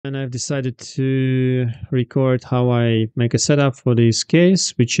And I've decided to record how I make a setup for this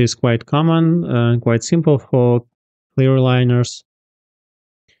case, which is quite common and quite simple for clear liners.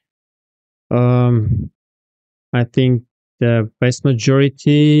 Um, I think the vast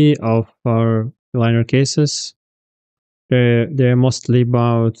majority of our liner cases, they're mostly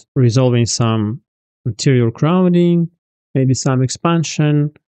about resolving some anterior crowding, maybe some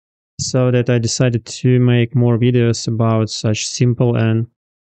expansion, so that I decided to make more videos about such simple and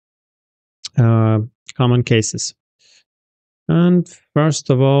uh, common cases. And first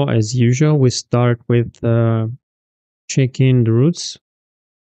of all, as usual, we start with checking the roots.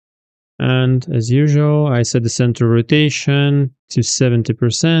 And as usual, I set the center rotation to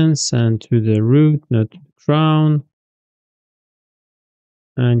 70% and to the root, not to the crown.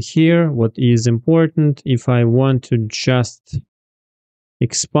 And here, what is important, if I want to just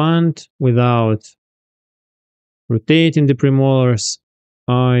expand without rotating the premolars,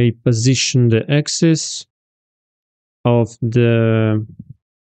 I position the axis of the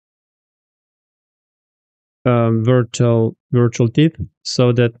virtual teeth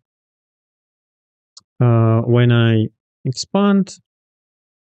so that when I expand,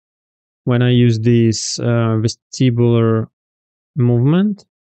 when I use this vestibular movement,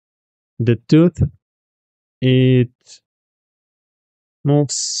 the tooth, it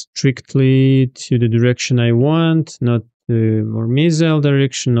moves strictly to the direction I want, not to more mesial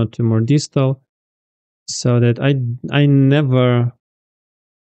direction, not to more distal, so that I never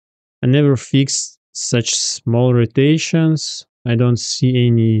fix such small rotations. I don't see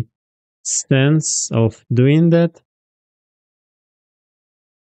any sense of doing that.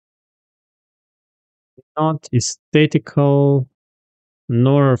 Not aesthetical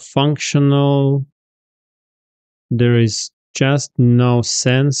nor functional. There is just no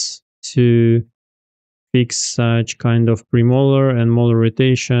sense to fix such kind of premolar and molar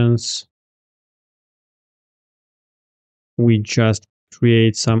rotations. We just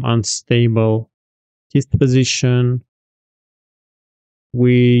create some unstable teeth position,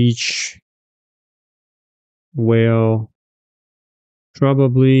 which will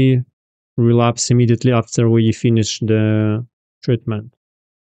probably relapse immediately after we finish the treatment.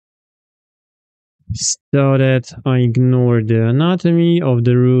 So that I ignore the anatomy of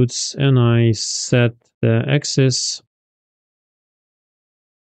the roots and I set the axis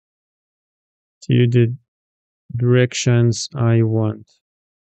to the directions I want.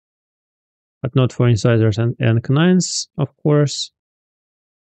 But not for incisors and canines, of course,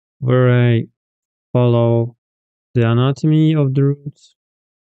 where I follow the anatomy of the roots.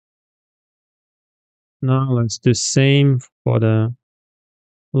 Now let's do the same for the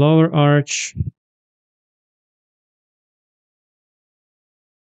lower arch.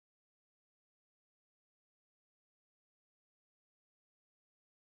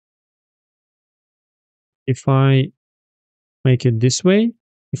 If I make it this way,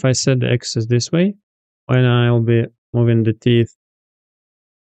 if I set the axis this way, when I'll be moving the teeth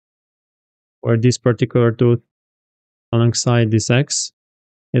or this particular tooth alongside this X,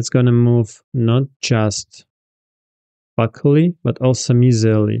 it's going to move not just buccally, but also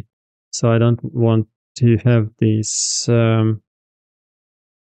mesially. So I don't want to have this,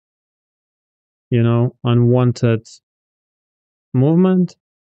 unwanted movement.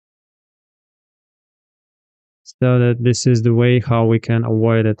 So that this is the way how we can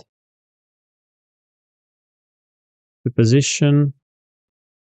avoid it. We position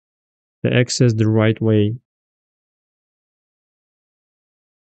the axis the right way,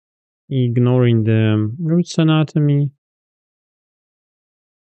 ignoring the roots anatomy,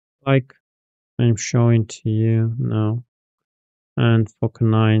 like I'm showing to you now. And for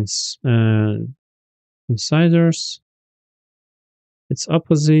canines and incisors, it's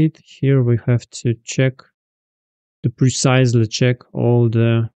opposite. Here we have to precisely check all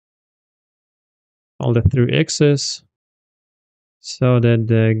the three axes so that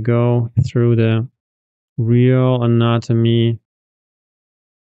they go through the real anatomy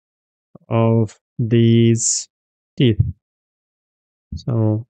of these teeth.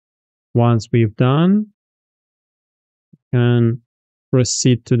 So once we've done, we can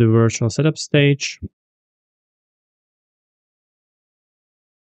proceed to the virtual setup stage.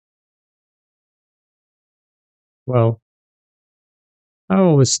 Well, I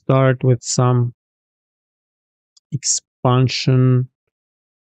always start with some expansion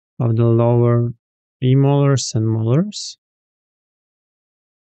of the lower premolars and molars.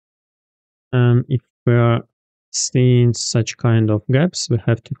 And if we are seeing such kind of gaps, we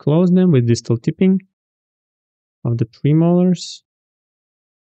have to close them with distal tipping of the premolars.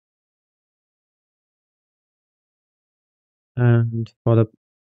 And for the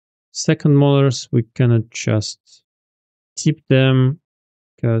Second molars, we cannot just tip them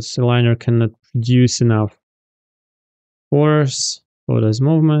because the liner cannot produce enough force for those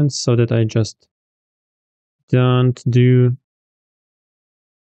movements, so that I just don't do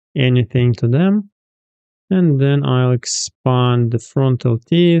anything to them. And then I'll expand the frontal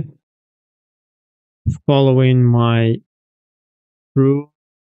teeth following my rule,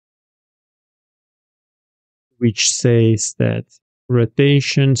 which says that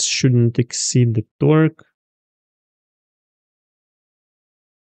rotations shouldn't exceed the torque.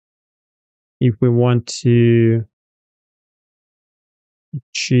 If we want to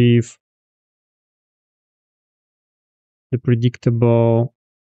achieve the predictable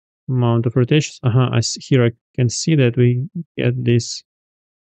amount of rotations, here I can see that we get this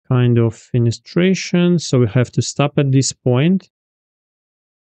kind of fenestration. So we have to stop at this point.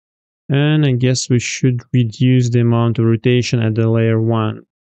 And I guess we should reduce the amount of rotation at the layer 1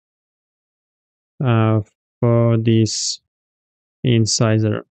 for this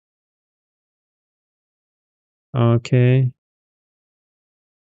incisor. Okay.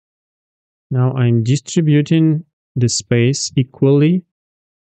 Now I'm distributing the space equally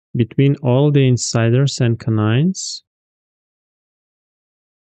between all the incisors and canines,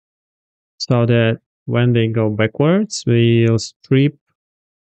 so that when they go backwards, we'll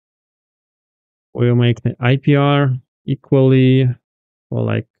make the IPR equally, or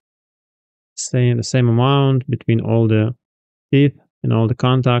like the same amount between all the teeth and all the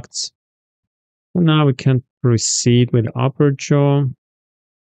contacts. So now we can proceed with the upper jaw.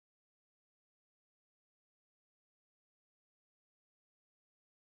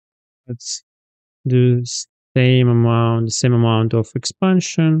 Let's do the same amount of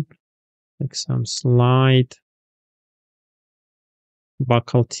expansion, like some slight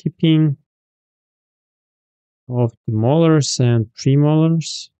buccal tipping of the molars and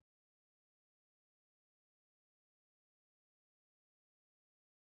premolars.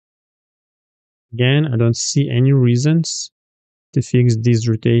 Again, I don't see any reasons to fix these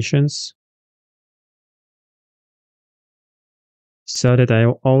rotations, so that I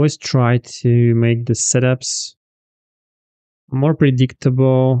always try to make the setups more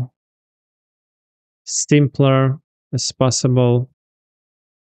predictable, simpler as possible.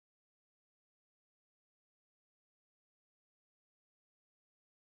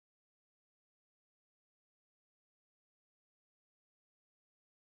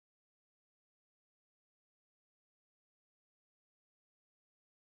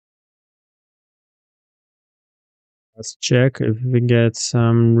 Let's check if we get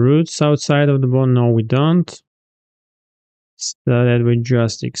some roots outside of the bone. No, we don't. So that we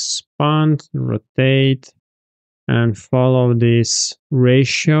just expand, rotate, and follow this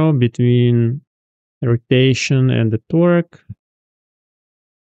ratio between rotation and the torque.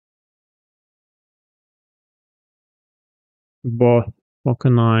 Both for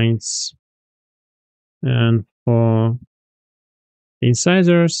canines and for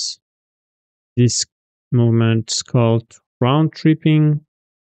incisors. This movement is called round tripping.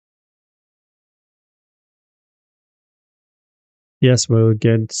 Yes, we'll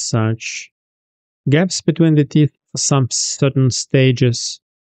get such gaps between the teeth for some certain stages,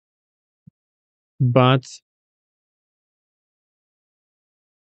 but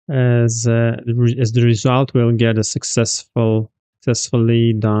as the result, we'll get a successfully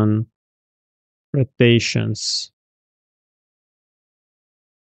done rotations.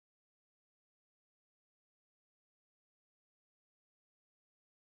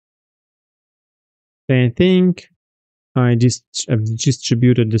 Same thing. I've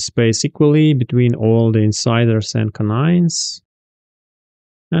distributed the space equally between all the incisors and canines.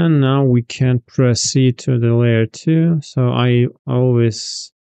 And now we can proceed to the layer 2. So I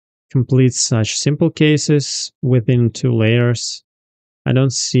always complete such simple cases within 2 layers. I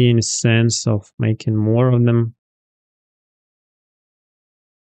don't see any sense of making more of them.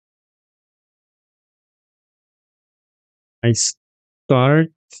 I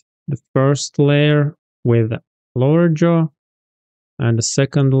start the first layer with lower jaw and the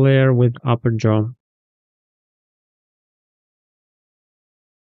second layer with upper jaw.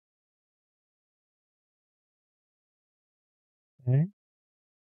 Okay.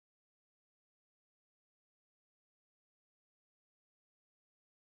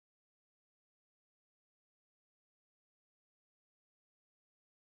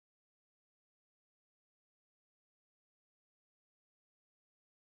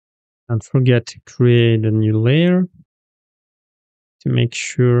 Don't forget to create a new layer to make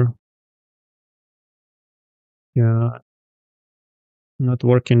sure you're not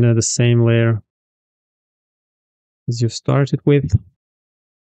working at the same layer as you started with.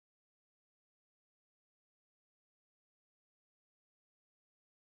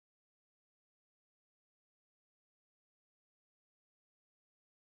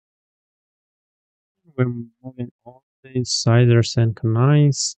 we're moving all the incisors and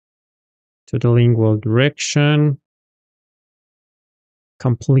canines to the lingual direction,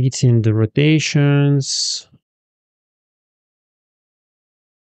 completing the rotations.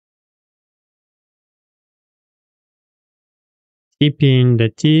 Keeping the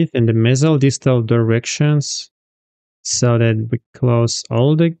teeth in the mesodistal directions so that we close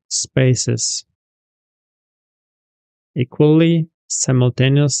all the spaces equally,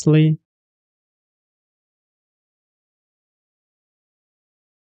 simultaneously.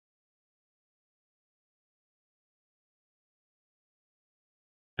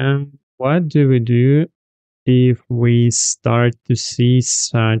 And what do we do if we start to see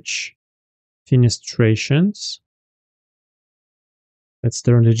such fenestrations? Let's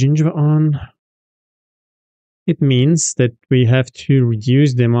turn the gingiva on. It means that we have to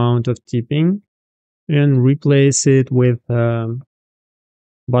reduce the amount of tipping and replace it with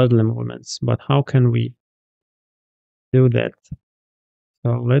bodily movements. But how can we do that?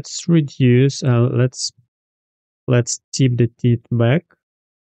 So let's reduce. Let's tip the teeth back,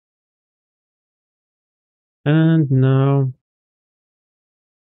 and now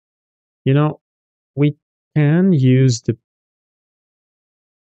we can use the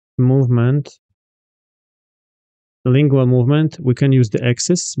movement, the lingual movement. We can use the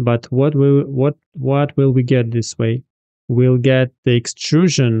axis, but what will we get this way? We'll get the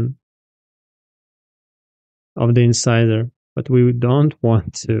extrusion of the incisor, but we don't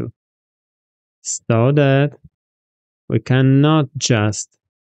want to. So that we cannot just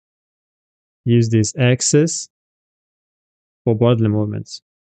use this axis for bodily movements.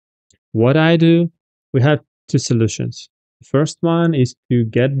 What I do, we have two solutions. The first one is to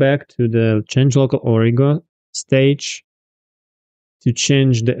get back to the change local origo stage to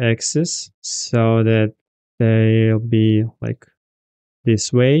change the axis so that they'll be like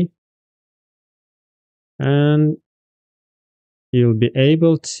this way, and you'll be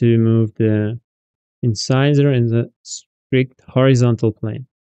able to move the incisor in the strict horizontal plane.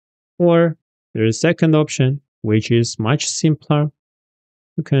 Or there's a second option, which is much simpler.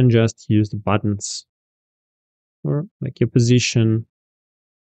 You can just use the buttons, or like you position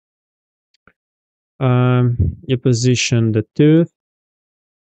the tooth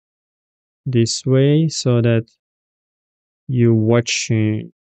this way so that you're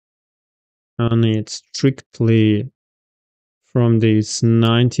watching on it strictly from this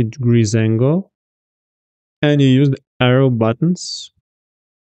 90 degrees angle, and you use the arrow buttons.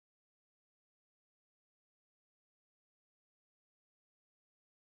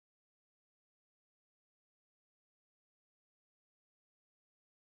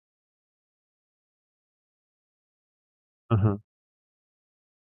 Uh-huh.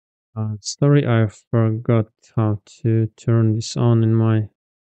 Sorry, I forgot how to turn this on in my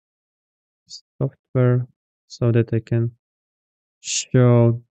software so that I can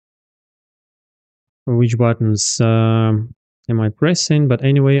show which buttons am I pressing. But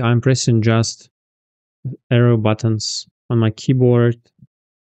anyway, I'm pressing just arrow buttons on my keyboard.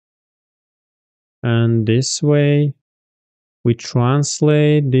 And this way, we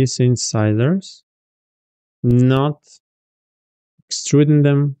translate these incisors, not extruding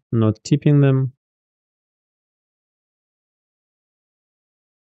them, not tipping them.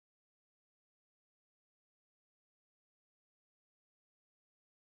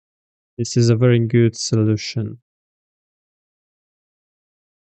 This is a very good solution.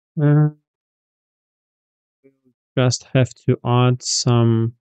 Just have to add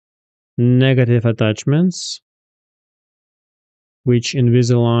some negative attachments, which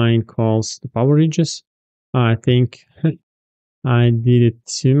Invisalign calls the power ridges. I think I did it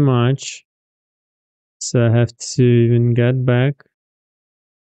too much, so I have to even get back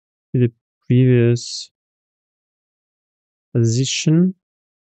to the previous position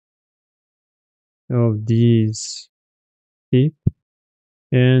of these teeth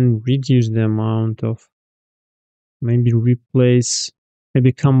and reduce the amount of, maybe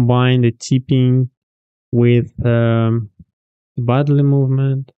combine the tipping with the bodily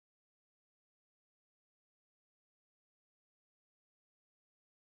movement.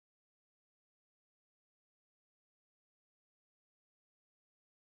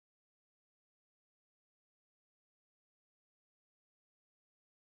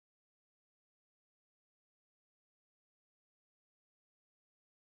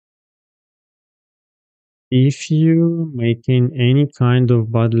 If you making any kind of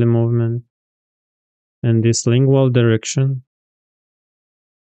bodily movement in this lingual direction,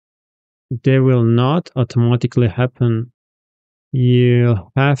 they will not automatically happen.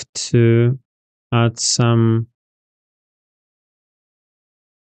 You'll have to add some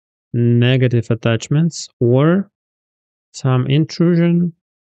negative attachments or some intrusion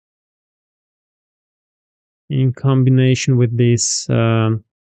in combination with this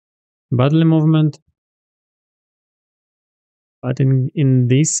bodily movement. But in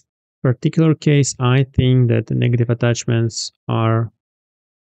this particular case, I think that the negative attachments are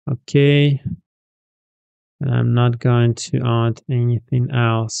okay. And I'm not going to add anything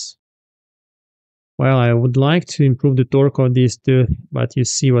else. Well, I would like to improve the torque of this tooth, but you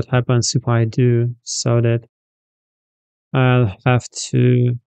see what happens if I do, so that I'll have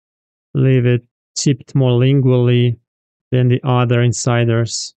to leave it tipped more lingually than the other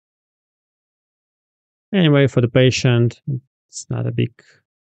incisors. Anyway, for the patient, it's not a big,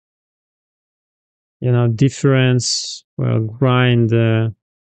 difference. We'll grind the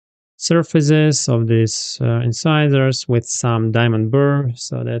surfaces of these incisors with some diamond burr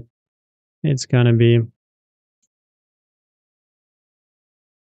so that it's gonna be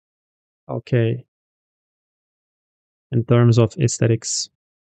okay in terms of aesthetics.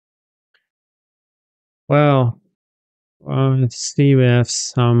 Well, let's see, we have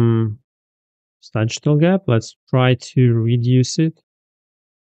some sagittal gap. Let's try to reduce it.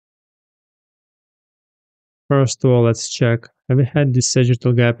 First of all, let's check. Have we had this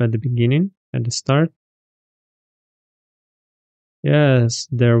sagittal gap at the beginning, at the start? Yes,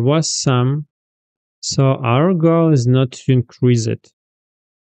 there was some. So our goal is not to increase it.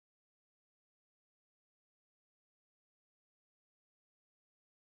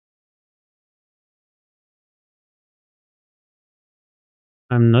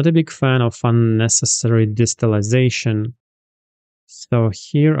 I'm not a big fan of unnecessary distalization. So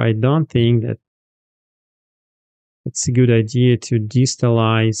here I don't think that it's a good idea to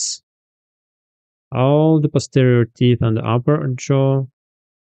distalize all the posterior teeth on the upper jaw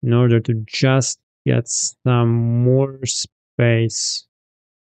in order to just get some more space.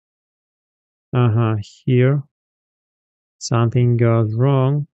 Here something goes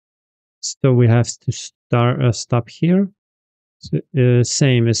wrong. So we have to stop here. So,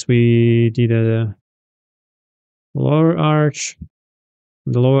 same as we did at the lower arch,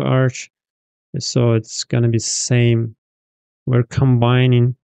 the lower arch. So it's gonna be same. We're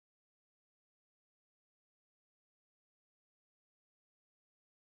combining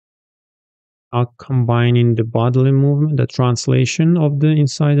the bodily movement, the translation of the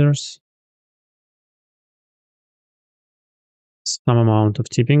incisors, some amount of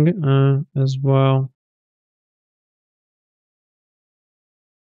tipping as well.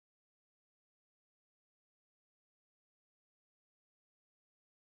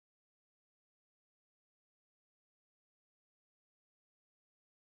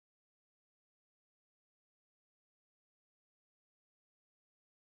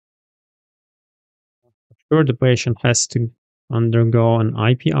 Sure, the patient has to undergo an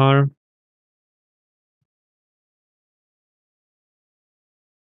IPR.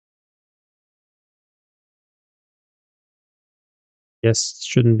 Yes, it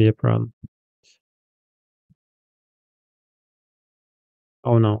shouldn't be a problem.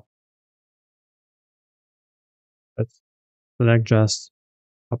 Oh no, let's select just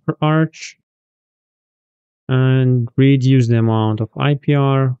upper arch and reduce the amount of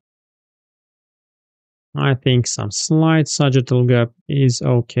IPR. I think some slight sagittal gap is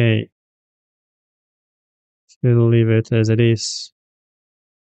okay. We'll leave it as it is.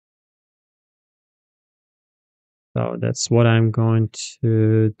 So that's what I'm going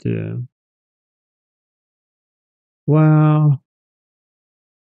to do. Well,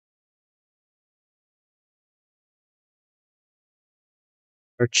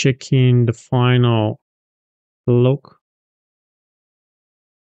 we're checking the final look.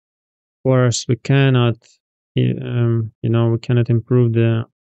 Of course, we cannot, we cannot improve the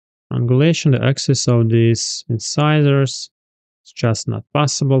angulation, the axis of these incisors. It's just not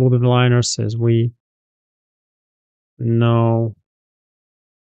possible with the liners, as we know.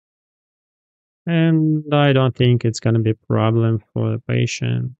 And I don't think it's going to be a problem for the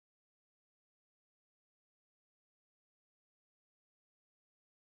patient.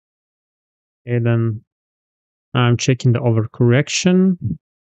 And then I'm checking the overcorrection.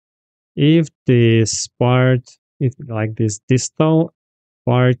 If this part, if like this distal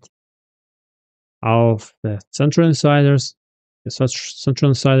part of the central incisors, the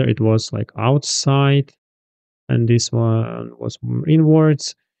central incisor, it was like outside, and this one was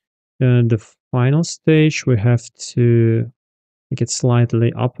inwards. The final stage, we have to make it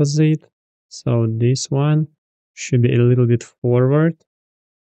slightly opposite. So this one should be a little bit forward.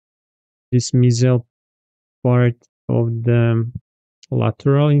 This mesial part of the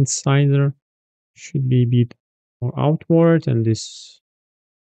lateral incisor should be a bit more outward, and this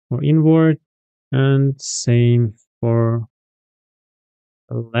or inward, and same for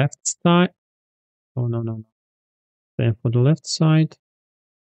the left side. Oh, no, no, no. Same for the left side.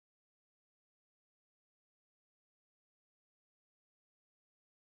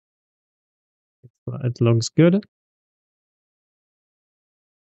 It looks good.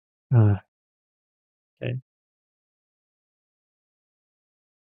 Okay.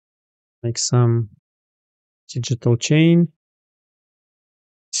 Make some digital chain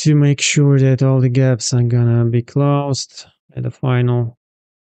to make sure that all the gaps are gonna be closed at the final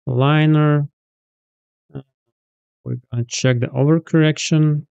liner. We're gonna check the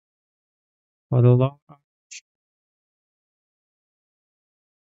overcorrection for the lower arch.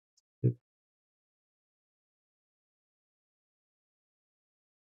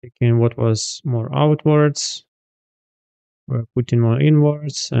 Taking what was more outwards, we're putting more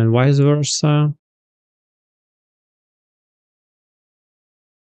inwards, and vice versa.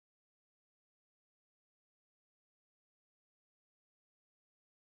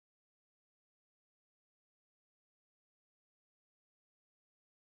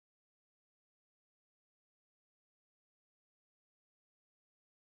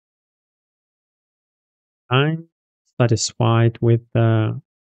 I'm satisfied with the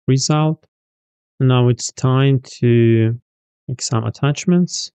result. Now it's time to make some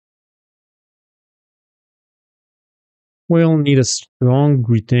attachments. We'll need a strong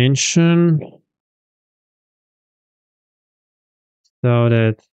retention so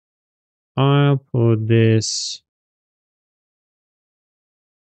that I'll put this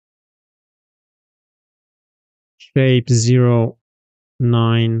shape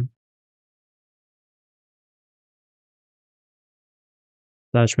 09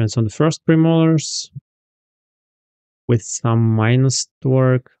 attachments on the first premolars with some minus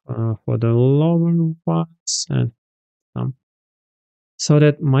torque for the lower ones, and some. So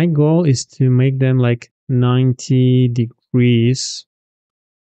that my goal is to make them like 90 degrees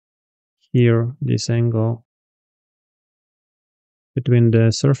here, this angle between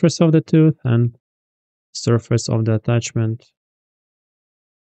the surface of the tooth and surface of the attachment.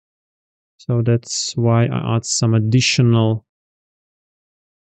 So that's why I add some additional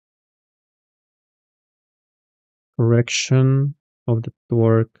correction of the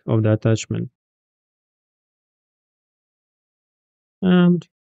torque of the attachment. And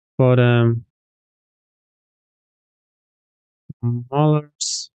for the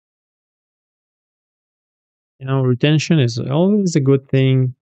molars, retention is always a good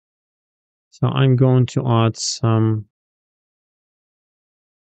thing. So I'm going to add some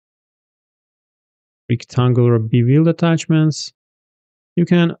rectangular bevel attachments. You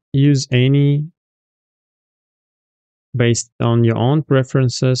can use any based on your own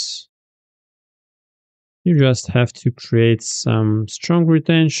preferences. You just have to create some strong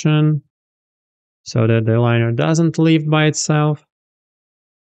retention so that the liner doesn't leave by itself,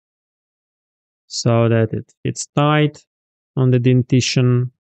 so that it fits tight on the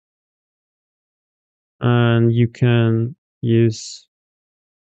dentition, and you can use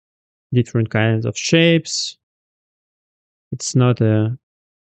different kinds of shapes. It's not a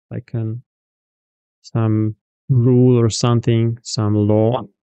like an some rule or something, some law.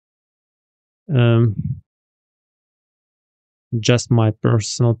 Um, just my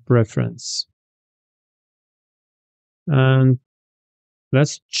personal preference. And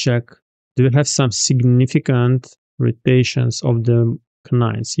let's check. Do we have some significant rotations of the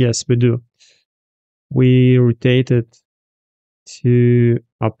canines? Yes, we do. We rotated two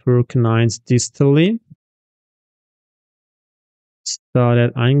upper canines distally, so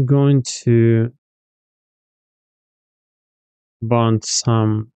that I'm going to bond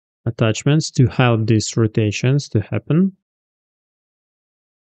some attachments to help these rotations to happen.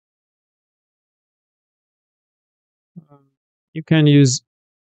 You can use,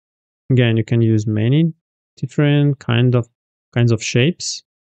 again, you can use many different kinds of shapes.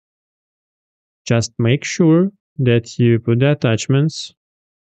 Just make sure that you put the attachments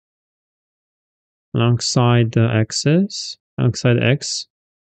alongside the axis, alongside X.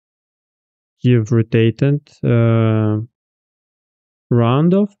 You've rotated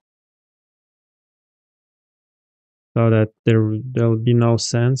round off, so that there will be no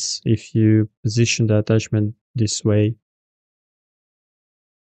sense if you position the attachment this way.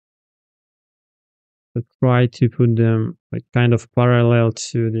 But try to put them like kind of parallel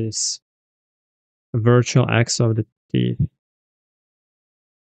to this virtual axis of the teeth.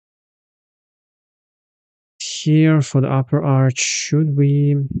 Here for the upper arch, should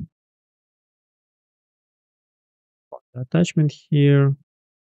we put the attachment here?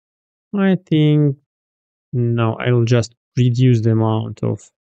 I think no, I will just reduce the amount of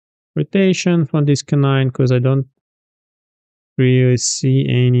rotation for this canine because I don't really see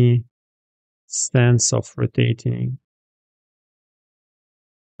any sense of rotating.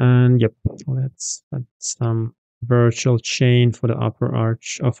 And yep, let's add some virtual chain for the upper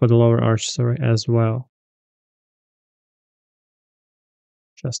arch, or for the lower arch, sorry, as well.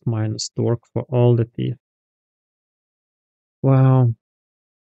 Just minus torque for all the teeth. Wow.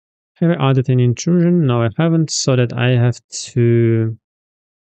 Have I added an intrusion? No, I haven't, so that I have to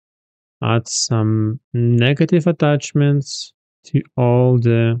add some negative attachments to all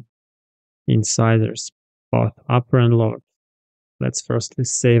the insiders, both upper and lower. Let's firstly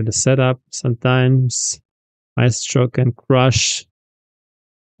save the setup. Sometimes Maestro can crush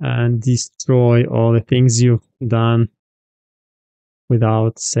and destroy all the things you've done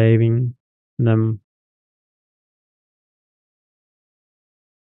without saving them.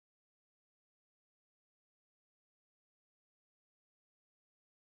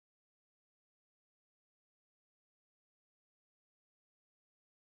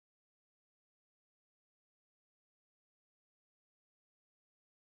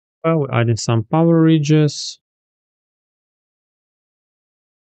 Well, we're adding some power ridges.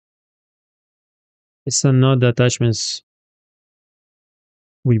 These are not the attachments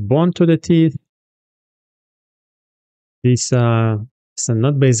we bond to the teeth. These are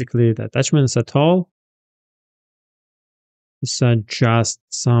not basically the attachments at all. These are just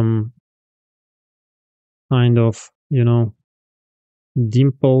some kind of,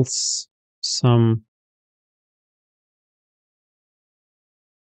 dimples, some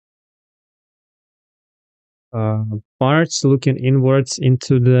uh, parts looking inwards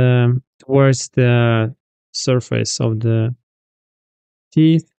into the towards the surface of the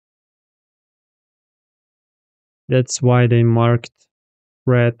teeth. That's why they marked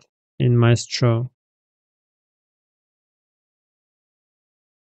red in Maestro.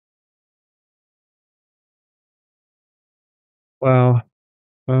 Well,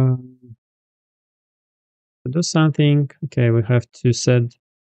 um, to do something, okay, we have to set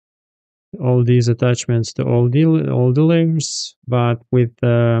all these attachments to all the layers, but with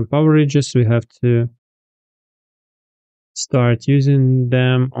power ridges, we have to start using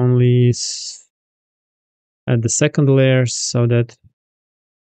them only at the second layer, so that it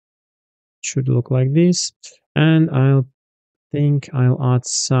should look like this. And I'll think I'll add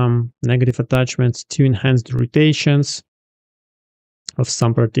some negative attachments to enhance the rotations of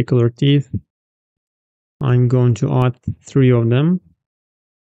some particular teeth. I'm going to add 3 of them.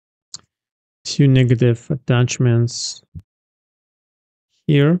 2 negative attachments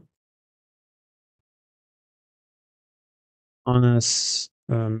here on a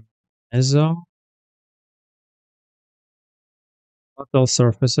meso total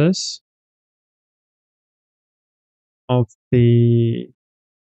surfaces of the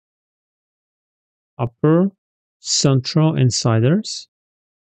upper central incisors,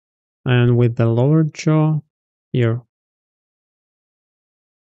 and with the lower jaw here.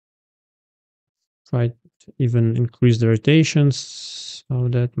 Try to even increase the rotations so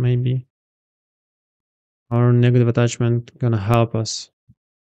that maybe our negative attachment gonna help us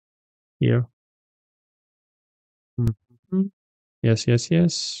here. Mhm. Yes, yes,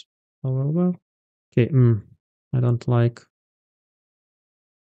 yes. Well. Okay, I don't like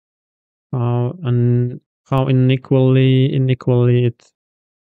how how unequally it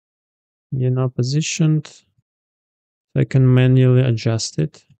positioned. So I can manually adjust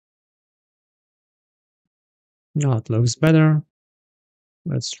it. Now it looks better.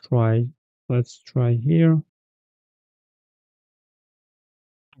 Let's try. Let's try here.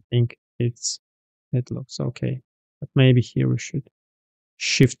 I think it looks okay, but maybe here we should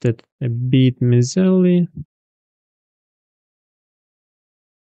shift it a bit mesially.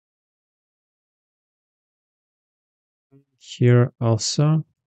 Here also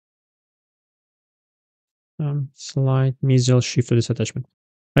slight mesial shift to this attachment.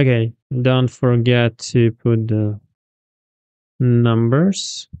 Okay, don't forget to put the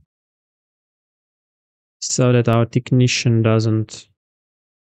numbers so that our technician doesn't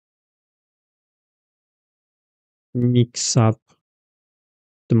mix up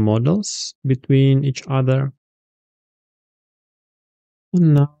the models between each other.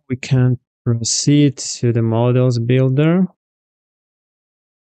 And now we can proceed to the models builder.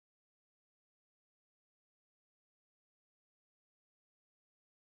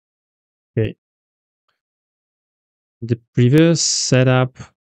 Okay. The previous setup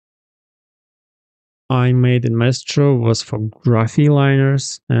I made in Maestro was for graphy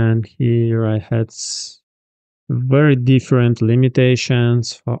liners, and here I had very different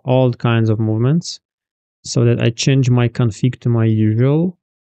limitations for all kinds of movements, so that I changed my config to my usual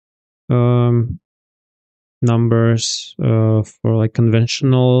numbers for like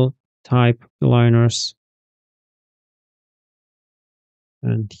conventional type aligners.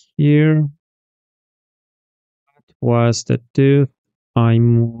 And here was the tooth. I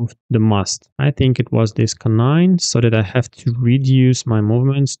moved the must. I think it was this canine, so that I have to reduce my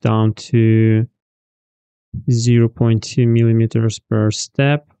movements down to 0.2 millimeters per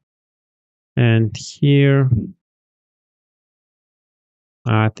step. And here,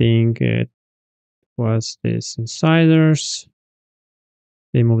 I think it was this insiders.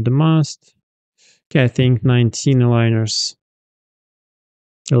 They moved the must. Okay, I think 19 aligners.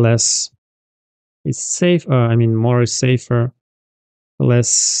 Less is safe. I mean, more is safer. Less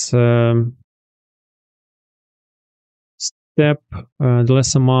step, the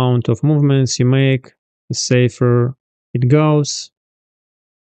less amount of movements you make, the safer it goes.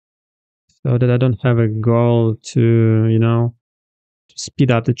 So that I don't have a goal to, to speed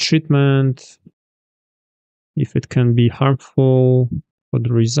up the treatment if it can be harmful for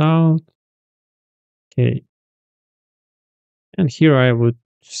the result. Okay. And here I would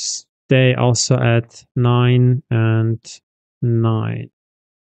stay also at 9 and 9.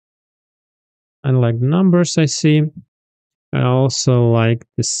 I like the numbers I see. I also like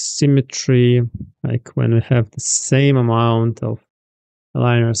the symmetry, like when we have the same amount of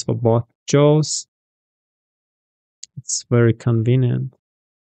aligners for both jaws. It's very convenient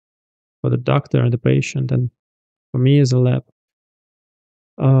for the doctor and the patient, and for me as a lab.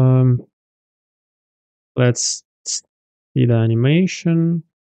 Um, let's see the animation.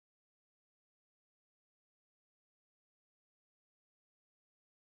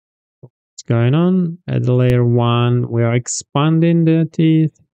 What's going on? At the layer 1, we are expanding the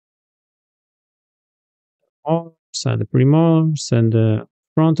teeth, molars and the premolars and the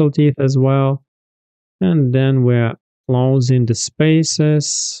frontal teeth as well. And then we're closing the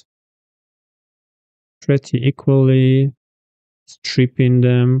spaces pretty equally, stripping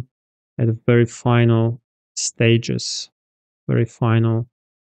them at the very final stages, very final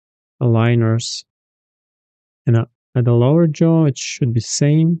aligners. And at the lower jaw, it should be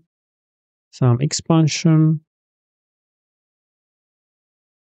same, some expansion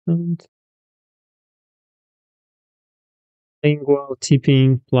and lingual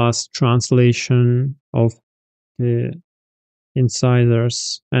tipping plus translation of the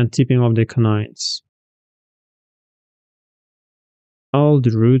incisors and tipping of the canines. All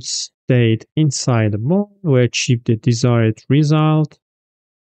the roots stayed inside the bone. We achieved the desired result.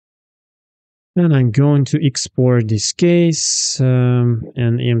 And I'm going to export this case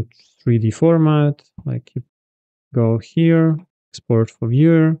in 3D format. Like you go here, export for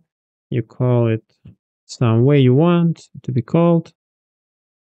viewer. You call it some way you want to be called.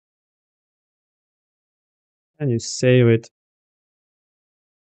 And you save it.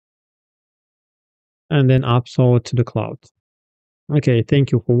 And then upload to the cloud. Okay,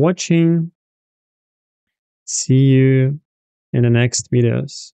 thank you for watching. See you in the next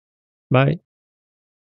videos. Bye.